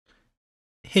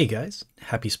Hey guys,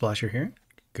 Happysplasher here.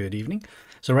 Good evening.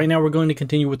 So right now we're going to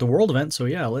continue with the world event, so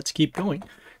yeah, let's keep going.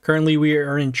 Currently we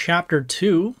are in chapter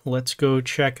 2. Let's go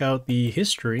check out the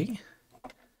history.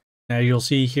 As you'll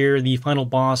see here, the final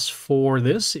boss for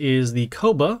this is the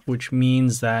Koba, which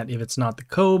means that if it's not the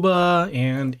Koba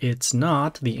and it's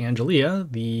not the Angelia,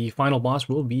 the final boss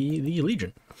will be the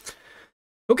Legion.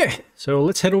 Okay, so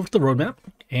let's head over to the roadmap,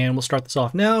 and we'll start this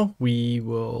off now. We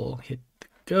will hit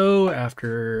go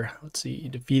after, let's see,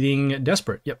 defeating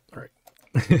Desparate. Yep, all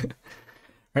right. All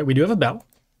right, we do have a battle,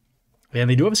 and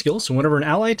they do have a skill, so whenever an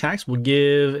ally attacks, we'll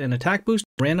give an attack boost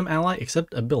to a random ally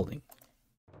except a building.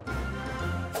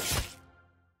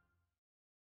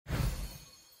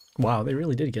 Wow, they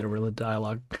really did get rid of the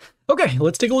dialogue. Okay,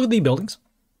 let's take a look at the buildings.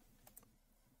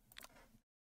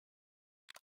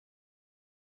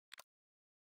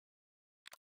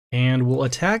 And we'll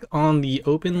attack on the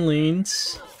open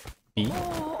lanes B.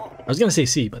 I was gonna say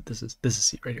C, but this is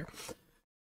C right here.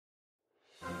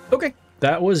 Okay,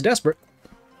 that was Desperate.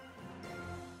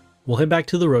 We'll head back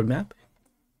to the roadmap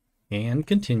and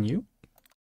continue.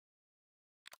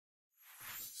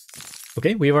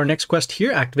 Okay, we have our next quest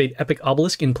here. Activate Epic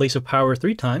Obelisk in place of power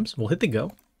 3 times. We'll hit the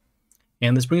go.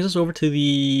 And this brings us over to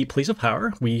the place of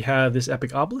power. We have this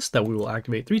Epic Obelisk that we will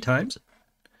activate 3 times.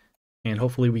 And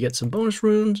hopefully we get some bonus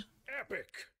runes. Epic.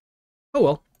 Oh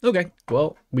well. Okay,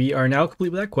 well, we are now complete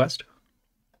with that quest.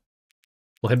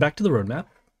 We'll head back to the roadmap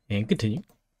and continue.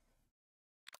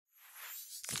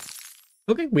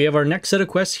 Okay, we have our next set of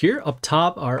quests here. Up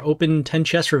top are open 10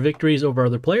 chests for victories over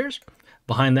other players.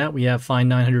 Behind that, we have find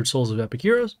 900 souls of epic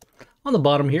heroes. On the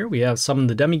bottom here, we have summon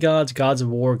the Demigods, Gods of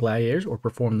War, Gladiators, or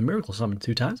perform the miracle summon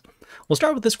 2 times. We'll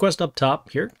start with this quest up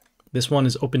top here. This one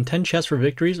is open 10 chests for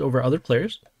victories over other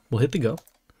players. We'll hit the go.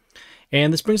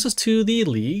 And this brings us to the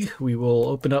League. We will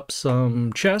open up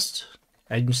some chests.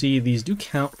 As you can see, these do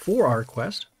count for our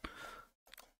quest.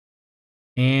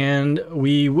 And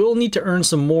we will need to earn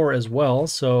some more as well,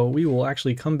 so we will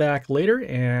actually come back later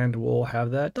and we'll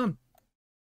have that done.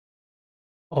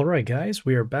 Alright guys,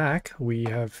 we are back. We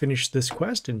have finished this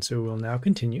quest, and so we'll now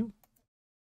continue.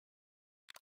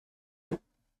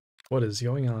 What is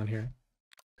going on here?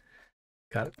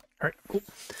 Got it. Alright, cool.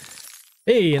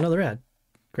 Hey, another ad.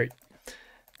 Great.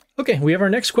 Okay, we have our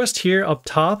next quest here up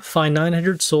top. Find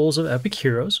 900 souls of epic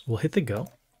heroes. We'll hit the go.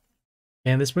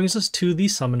 And this brings us to the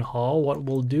summon hall. What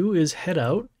we'll do is head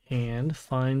out and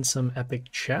find some epic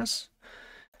chests.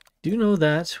 Do know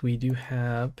that we do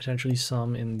have potentially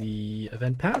some in the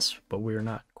event pass, but we're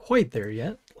not quite there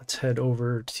yet. Let's head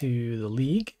over to the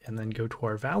League and then go to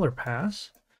our Valor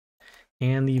Pass.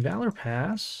 And the Valor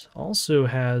Pass also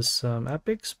has some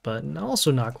epics, but also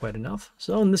not quite enough.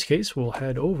 So in this case, we'll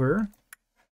head over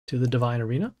to the Divine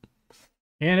Arena.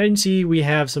 And as you can see, we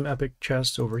have some epic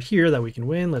chests over here that we can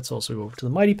win. Let's also go over to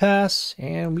the Mighty Pass,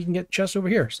 and we can get chests over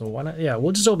here. So why not? Yeah,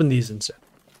 we'll just open these instead.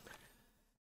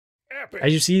 Epic.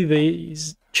 As you see,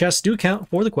 these chests do count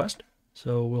for the quest.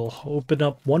 So we'll open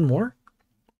up one more.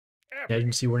 Epic. As you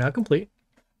can see, we're now complete.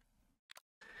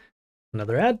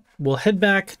 Another ad. We'll head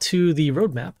back to the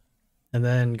roadmap and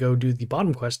then go do the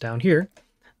bottom quest down here.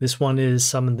 This one is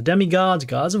summon the Demigods,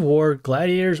 Gods of War,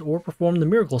 Gladiators, or perform the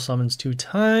miracle summons 2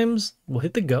 times. We'll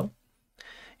hit the go.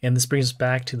 And this brings us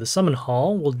back to the summon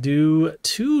hall. We'll do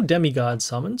 2 Demigod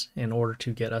summons in order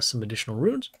to get us some additional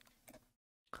runes.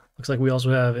 Looks like we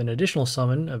also have an additional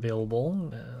summon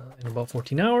available in about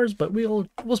 14 hours, but we'll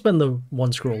spend the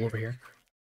 1 scroll over here.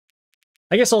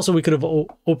 I guess also we could have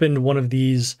opened one of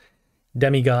these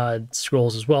Demigod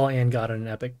scrolls as well and gotten an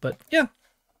epic, but yeah,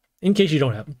 in case you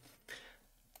don't have them.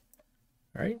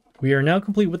 All right, we are now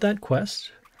complete with that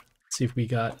quest. Let's see if we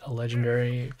got a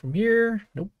legendary from here.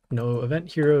 Nope, no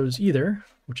event heroes either,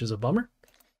 which is a bummer.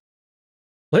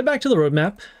 We'll head back to the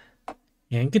roadmap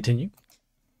and continue.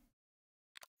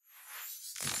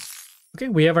 Okay,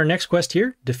 we have our next quest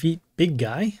here. Defeat Big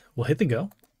Guy. We'll hit the go.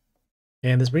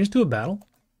 And this brings us to a battle.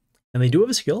 And they do have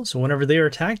a skill, so whenever they are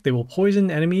attacked, they will poison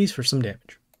enemies for some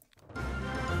damage.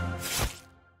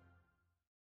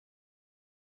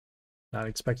 Not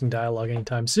expecting dialogue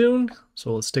anytime soon,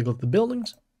 so let's stick with the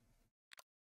buildings.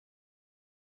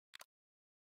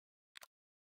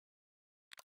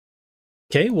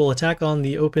 Okay, we'll attack on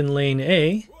the open lane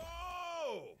A.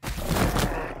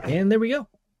 And there we go.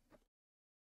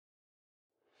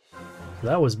 So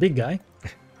that was Big Guy.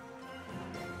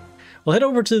 We'll head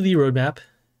over to the roadmap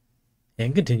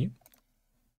and continue.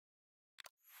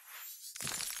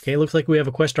 Okay, looks like we have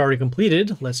a quest already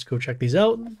completed. Let's go check these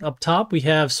out. Up top, we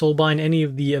have Soulbind any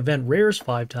of the event rares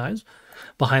 5 times.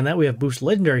 Behind that, we have boost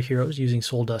legendary heroes using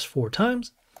soul dust 4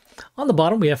 times. On the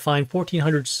bottom, we have find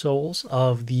 1,400 souls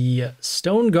of the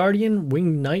Stone Guardian,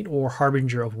 Winged Knight, or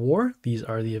Harbinger of War. These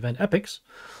are the event epics.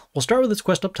 We'll start with this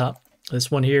quest up top.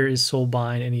 This one here is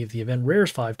Soulbind any of the event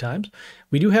rares 5 times.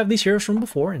 We do have these heroes from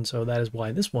before, and so that is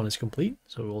why this one is complete.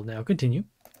 So we'll now continue.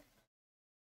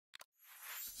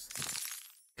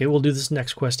 Okay, we'll do this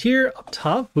next quest here. Up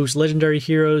top, boost legendary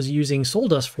heroes using soul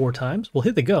dust 4 times. We'll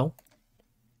hit the go.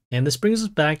 And this brings us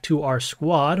back to our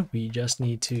squad. We just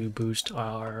need to boost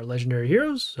our legendary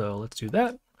heroes, so let's do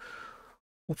that.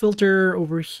 We'll filter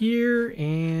over here,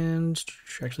 and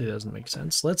actually that doesn't make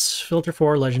sense. Let's filter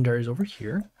for our legendaries over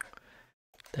here.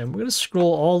 Then we're going to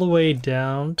scroll all the way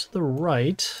down to the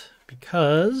right,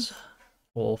 because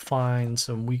we'll find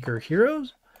some weaker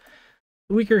heroes.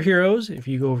 The weaker heroes, if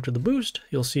you go over to the boost,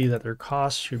 you'll see that their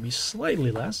cost should be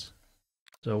slightly less.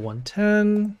 So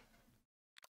 110.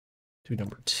 To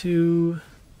number 2,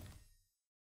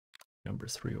 number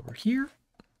 3 over here.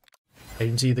 You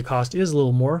can see the cost is a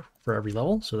little more for every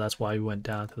level, so that's why we went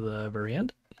down to the very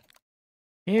end.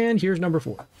 And here's number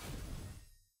 4.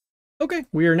 Okay,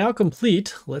 we are now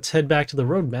complete. Let's head back to the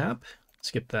roadmap,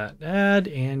 skip that ad,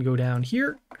 and go down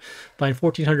here. Find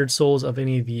 1,400 souls of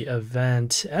any of the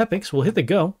event epics. We'll hit the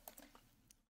go.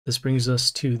 This brings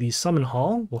us to the summon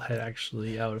hall. We'll head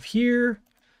actually out of here,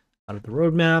 out of the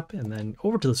roadmap, and then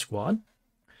over to the squad.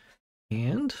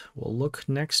 And we'll look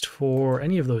next for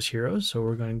any of those heroes. So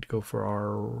we're going to go for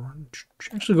our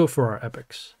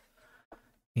epics.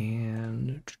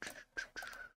 And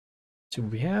see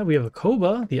what we have. We have a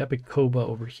Koba, the epic Koba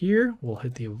over here. We'll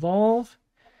hit the evolve.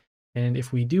 And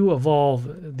if we do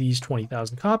evolve these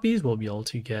 20,000 copies, we'll be able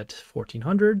to get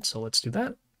 1,400. So let's do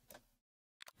that.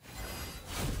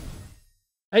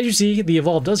 As you see, the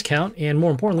evolve does count, and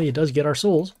more importantly, it does get our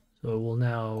souls. So we'll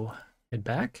now head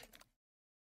back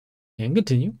and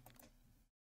continue.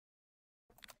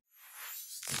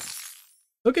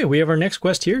 Okay, we have our next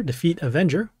quest here, defeat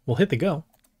Avenger. We'll hit the go.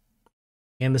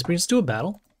 And this brings us to a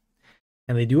battle.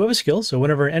 And they do have a skill, so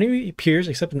whenever an enemy appears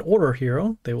except an order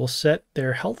hero, they will set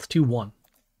their health to 1.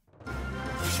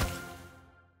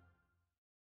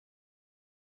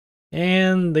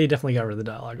 And they definitely got rid of the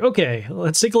dialogue. Okay,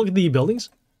 let's take a look at the buildings.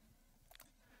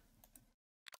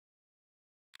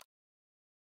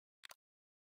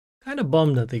 Kind of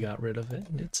bummed that they got rid of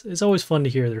it. It's always fun to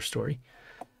hear their story.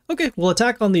 Okay, we'll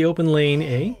attack on the open lane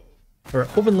A, or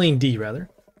open lane D rather.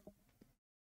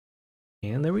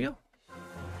 And there we go.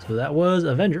 So that was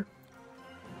Avenger.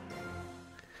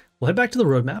 We'll head back to the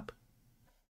roadmap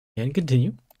and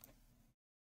continue.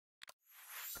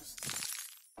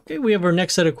 Okay, we have our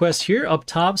next set of quests here. Up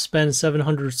top, spend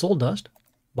 700 soul dust.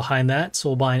 Behind that,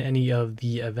 soulbind any of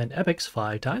the event epics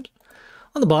 5 times.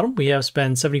 On the bottom, we have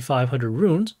spend 7,500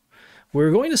 runes.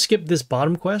 We're going to skip this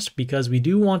bottom quest because we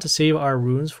do want to save our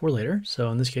runes for later. So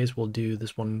in this case, we'll do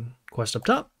this one quest up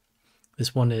top.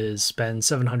 This one is spend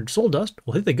 700 soul dust.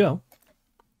 We'll hit the go.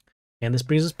 And this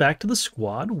brings us back to the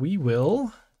squad.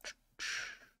 We'll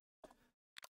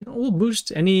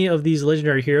boost any of these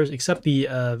legendary heroes except the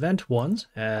event ones,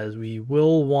 as we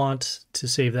will want to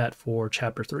save that for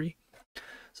chapter 3.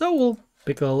 So we'll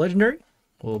pick a legendary.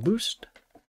 We'll boost.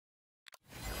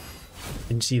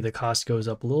 You can see the cost goes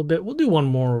up a little bit. We'll do one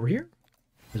more over here,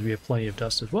 because we have plenty of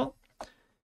dust as well.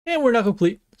 And we're now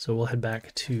complete, so we'll head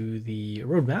back to the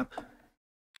roadmap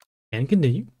and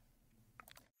continue.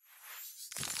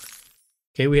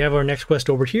 Okay, we have our next quest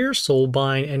over here,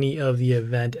 Soulbind any of the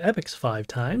event epics 5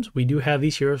 times. We do have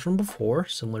these heroes from before,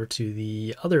 similar to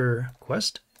the other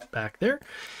quest back there.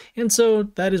 And so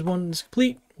that is one is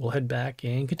complete. We'll head back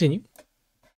and continue.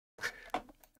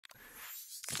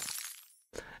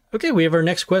 Okay, we have our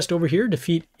next quest over here,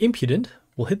 defeat Impudent.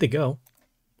 We'll hit the go.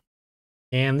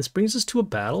 And this brings us to a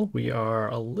battle. We are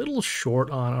a little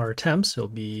short on our attempts. It'll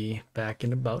be back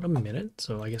in about a minute,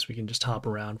 so I guess we can just hop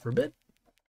around for a bit.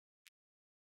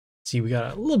 See, we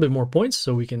got a little bit more points,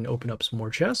 so we can open up some more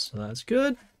chests, so that's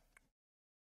good.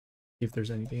 See if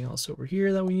there's anything else over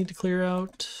here that we need to clear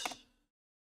out.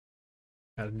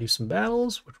 Gotta do some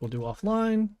battles, which we'll do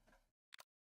offline.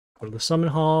 Go to the summon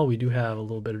hall. We do have a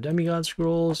little bit of demigod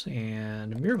scrolls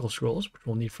and miracle scrolls, which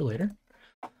we'll need for later.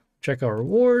 Check our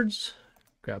rewards,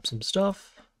 grab some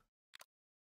stuff.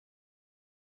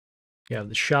 We have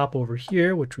the shop over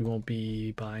here, which we won't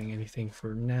be buying anything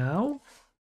for now.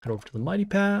 Head over to the Mighty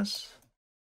Pass.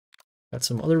 Got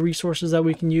some other resources that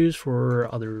we can use for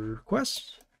other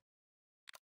quests.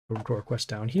 Over to our quest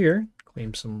down here.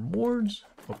 Claim some rewards.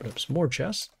 Open up some more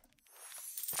chests.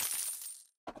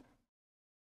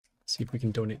 See if we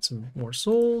can donate some more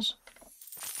souls.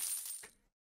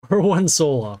 We're 1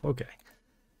 soul off. Okay.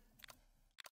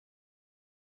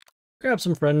 grab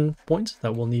some friend points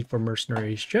that we'll need for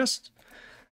Mercenaries chest.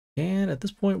 And at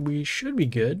this point, we should be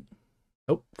good.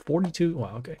 Oh, 42.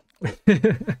 Wow, okay.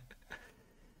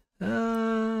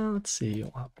 Let's see.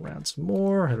 We'll hop around some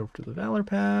more. Head over to the Valor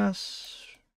Pass.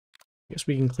 I guess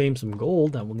we can claim some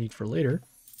gold that we'll need for later.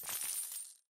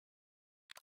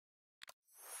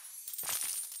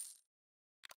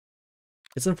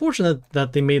 It's unfortunate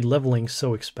that they made leveling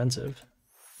so expensive,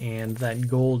 and that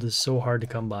gold is so hard to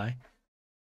come by.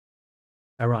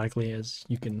 Ironically, as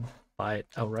you can buy it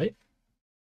outright.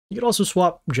 You could also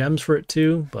swap gems for it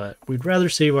too, but we'd rather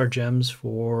save our gems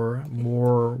for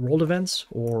more world events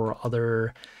or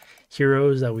other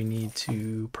heroes that we need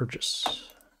to purchase.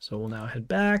 So we'll now head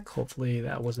back. Hopefully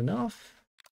that was enough.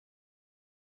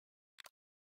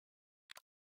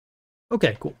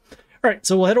 Okay, cool. All right,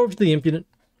 so we'll head over to the Impudent.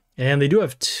 And they do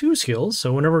have 2 skills,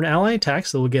 so whenever an ally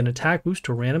attacks, they will get an attack boost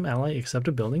to a random ally except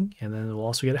a building, and then they'll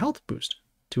also get a health boost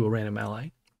to a random ally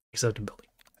except a building.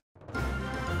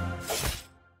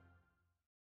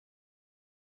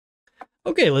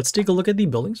 Okay, let's take a look at the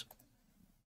buildings.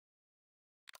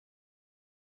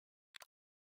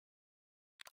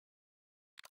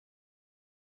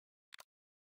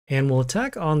 And we'll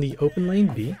attack on the open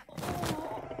lane B.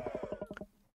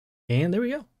 And there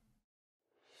we go.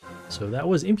 So that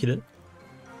was Impudent.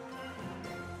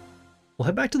 We'll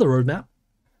head back to the roadmap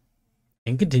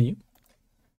and continue.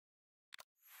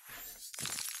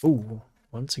 Oh,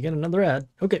 once again, another ad.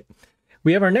 Okay,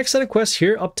 we have our next set of quests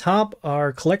here. Up top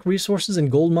are collect resources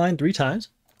and gold mine 3 times.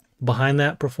 Behind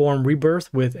that, perform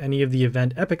Rebirth with any of the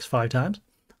event epics 5 times.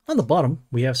 On the bottom,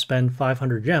 we have spend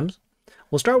 500 gems.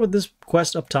 We'll start with this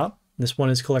quest up top. This one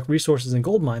is collect resources and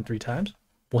gold mine 3 times.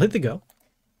 We'll hit the go.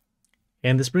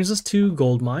 And this brings us to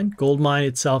Gold Mine. Gold Mine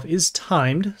itself is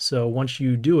timed, so once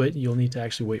you do it, you'll need to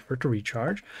actually wait for it to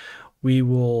recharge. We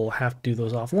will have to do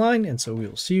those offline, and so we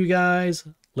will see you guys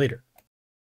later.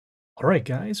 All right,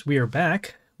 guys, we are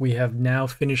back. We have now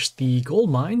finished the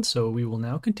Gold Mine, so we will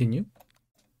now continue.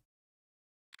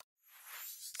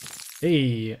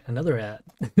 Hey, another ad.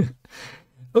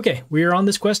 Okay, we are on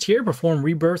this quest here. Perform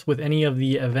Rebirth with any of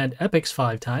the event epics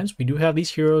 5 times. We do have these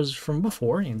heroes from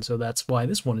before, and so that's why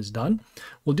this one is done.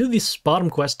 We'll do this bottom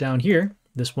quest down here.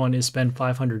 This one is spend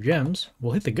 500 gems.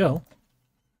 We'll hit the go.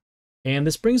 And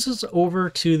this brings us over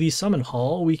to the Summon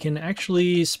Hall. We can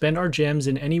actually spend our gems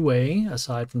in any way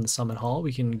aside from the Summon Hall.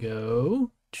 We can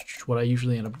go, what I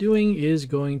usually end up doing is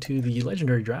going to the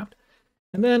Legendary Draft.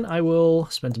 And then I will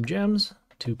spend some gems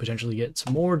to potentially get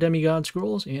some more Demigod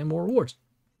scrolls and more rewards.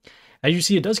 As you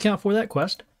see, it does count for that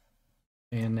quest.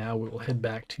 And now we will head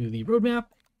back to the roadmap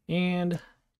and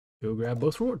go grab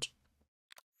both rewards.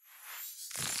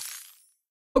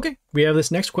 Okay, we have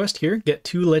this next quest here. Get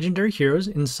 2 legendary heroes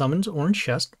in Summon's Orange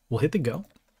Chest. We'll hit the go.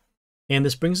 And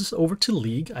this brings us over to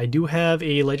League. I do have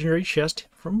a legendary chest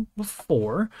from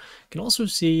before. You can also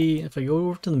see, if I go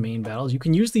over to the main battles, you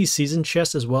can use these season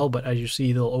chests as well, but as you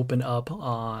see, they'll open up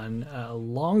on a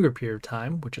longer period of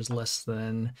time, which is less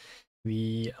than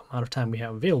the amount of time we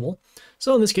have available.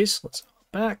 So in this case, let's go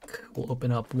back. We'll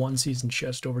open up 1 season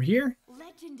chest over here.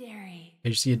 Legendary. As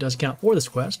you see, it does count for this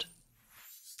quest.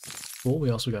 Cool,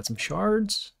 we also got some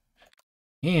shards.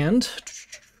 And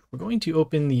we're going to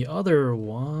open the other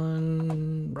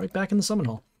one right back in the Summon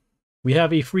Hall. We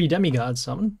have a free Demigod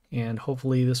summon, and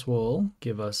hopefully this will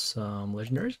give us some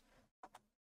legendaries.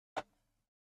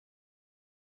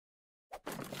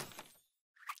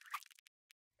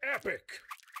 Epic.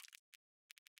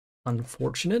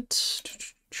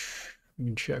 Unfortunate. We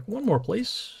can check one more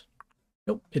place.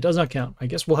 Nope, it does not count. I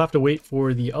guess we'll have to wait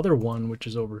for the other one, which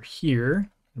is over here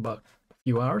in about a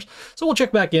few hours. So we'll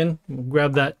check back in, we'll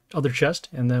grab that other chest,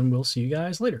 and then we'll see you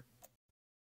guys later.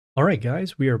 All right,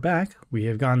 guys, we are back. We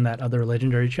have gotten that other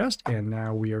legendary chest, and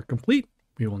now we are complete.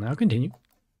 We will now continue.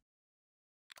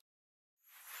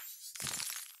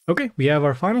 Okay, we have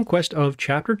our final quest of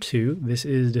Chapter 2. This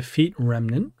is Defeat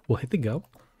Remnant. We'll hit the go.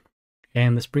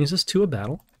 And this brings us to a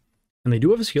battle. And they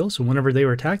do have a skill, so whenever they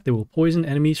are attacked, they will poison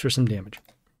enemies for some damage.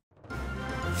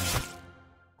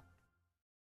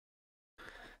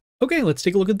 Okay, let's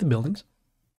take a look at the buildings.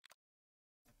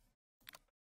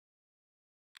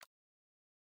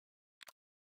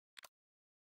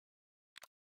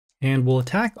 And we'll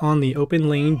attack on the open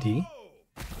lane D.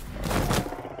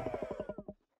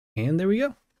 And there we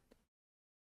go.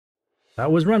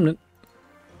 That was Remnant.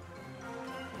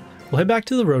 We'll head back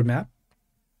to the roadmap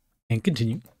and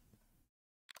continue.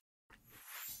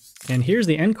 And here's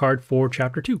the end card for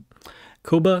Chapter 2,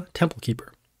 Koba Temple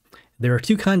Keeper. There are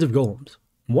 2 kinds of golems.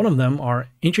 One of them are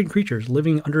ancient creatures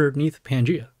living underneath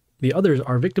Pangea. The others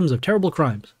are victims of terrible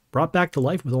crimes, brought back to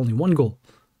life with only one goal: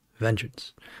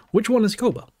 Vengeance. Which one is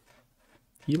Koba?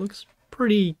 He looks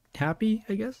pretty happy,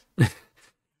 I guess. All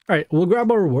right, we'll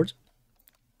grab our rewards.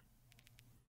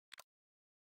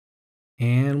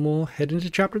 And we'll head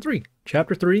into Chapter 3.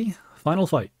 Chapter 3, Final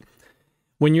Fight.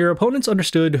 When your opponents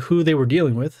understood who they were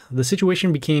dealing with, the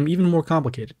situation became even more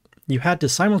complicated. You had to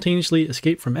simultaneously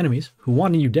escape from enemies who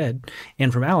wanted you dead,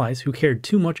 and from allies who cared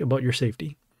too much about your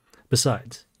safety.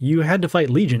 Besides, you had to fight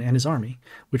Legion and his army,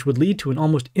 which would lead to an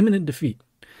almost imminent defeat.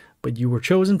 But you were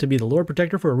chosen to be the Lord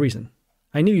Protector for a reason.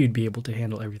 I knew you'd be able to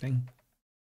handle everything.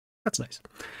 That's nice.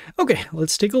 Okay,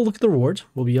 let's take a look at the rewards.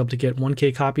 We'll be able to get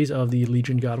 1k copies of the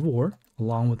Legion God of War,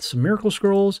 along with some Miracle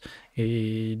Scrolls,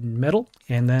 a medal,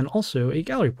 and then also a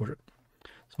gallery portrait.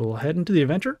 So we'll head into the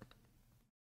Avenger.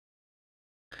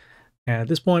 And at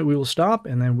this point, we will stop,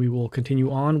 and then we will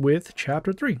continue on with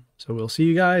Chapter 3. So we'll see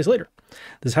you guys later.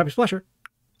 This is Happysplasher,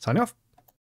 signing off.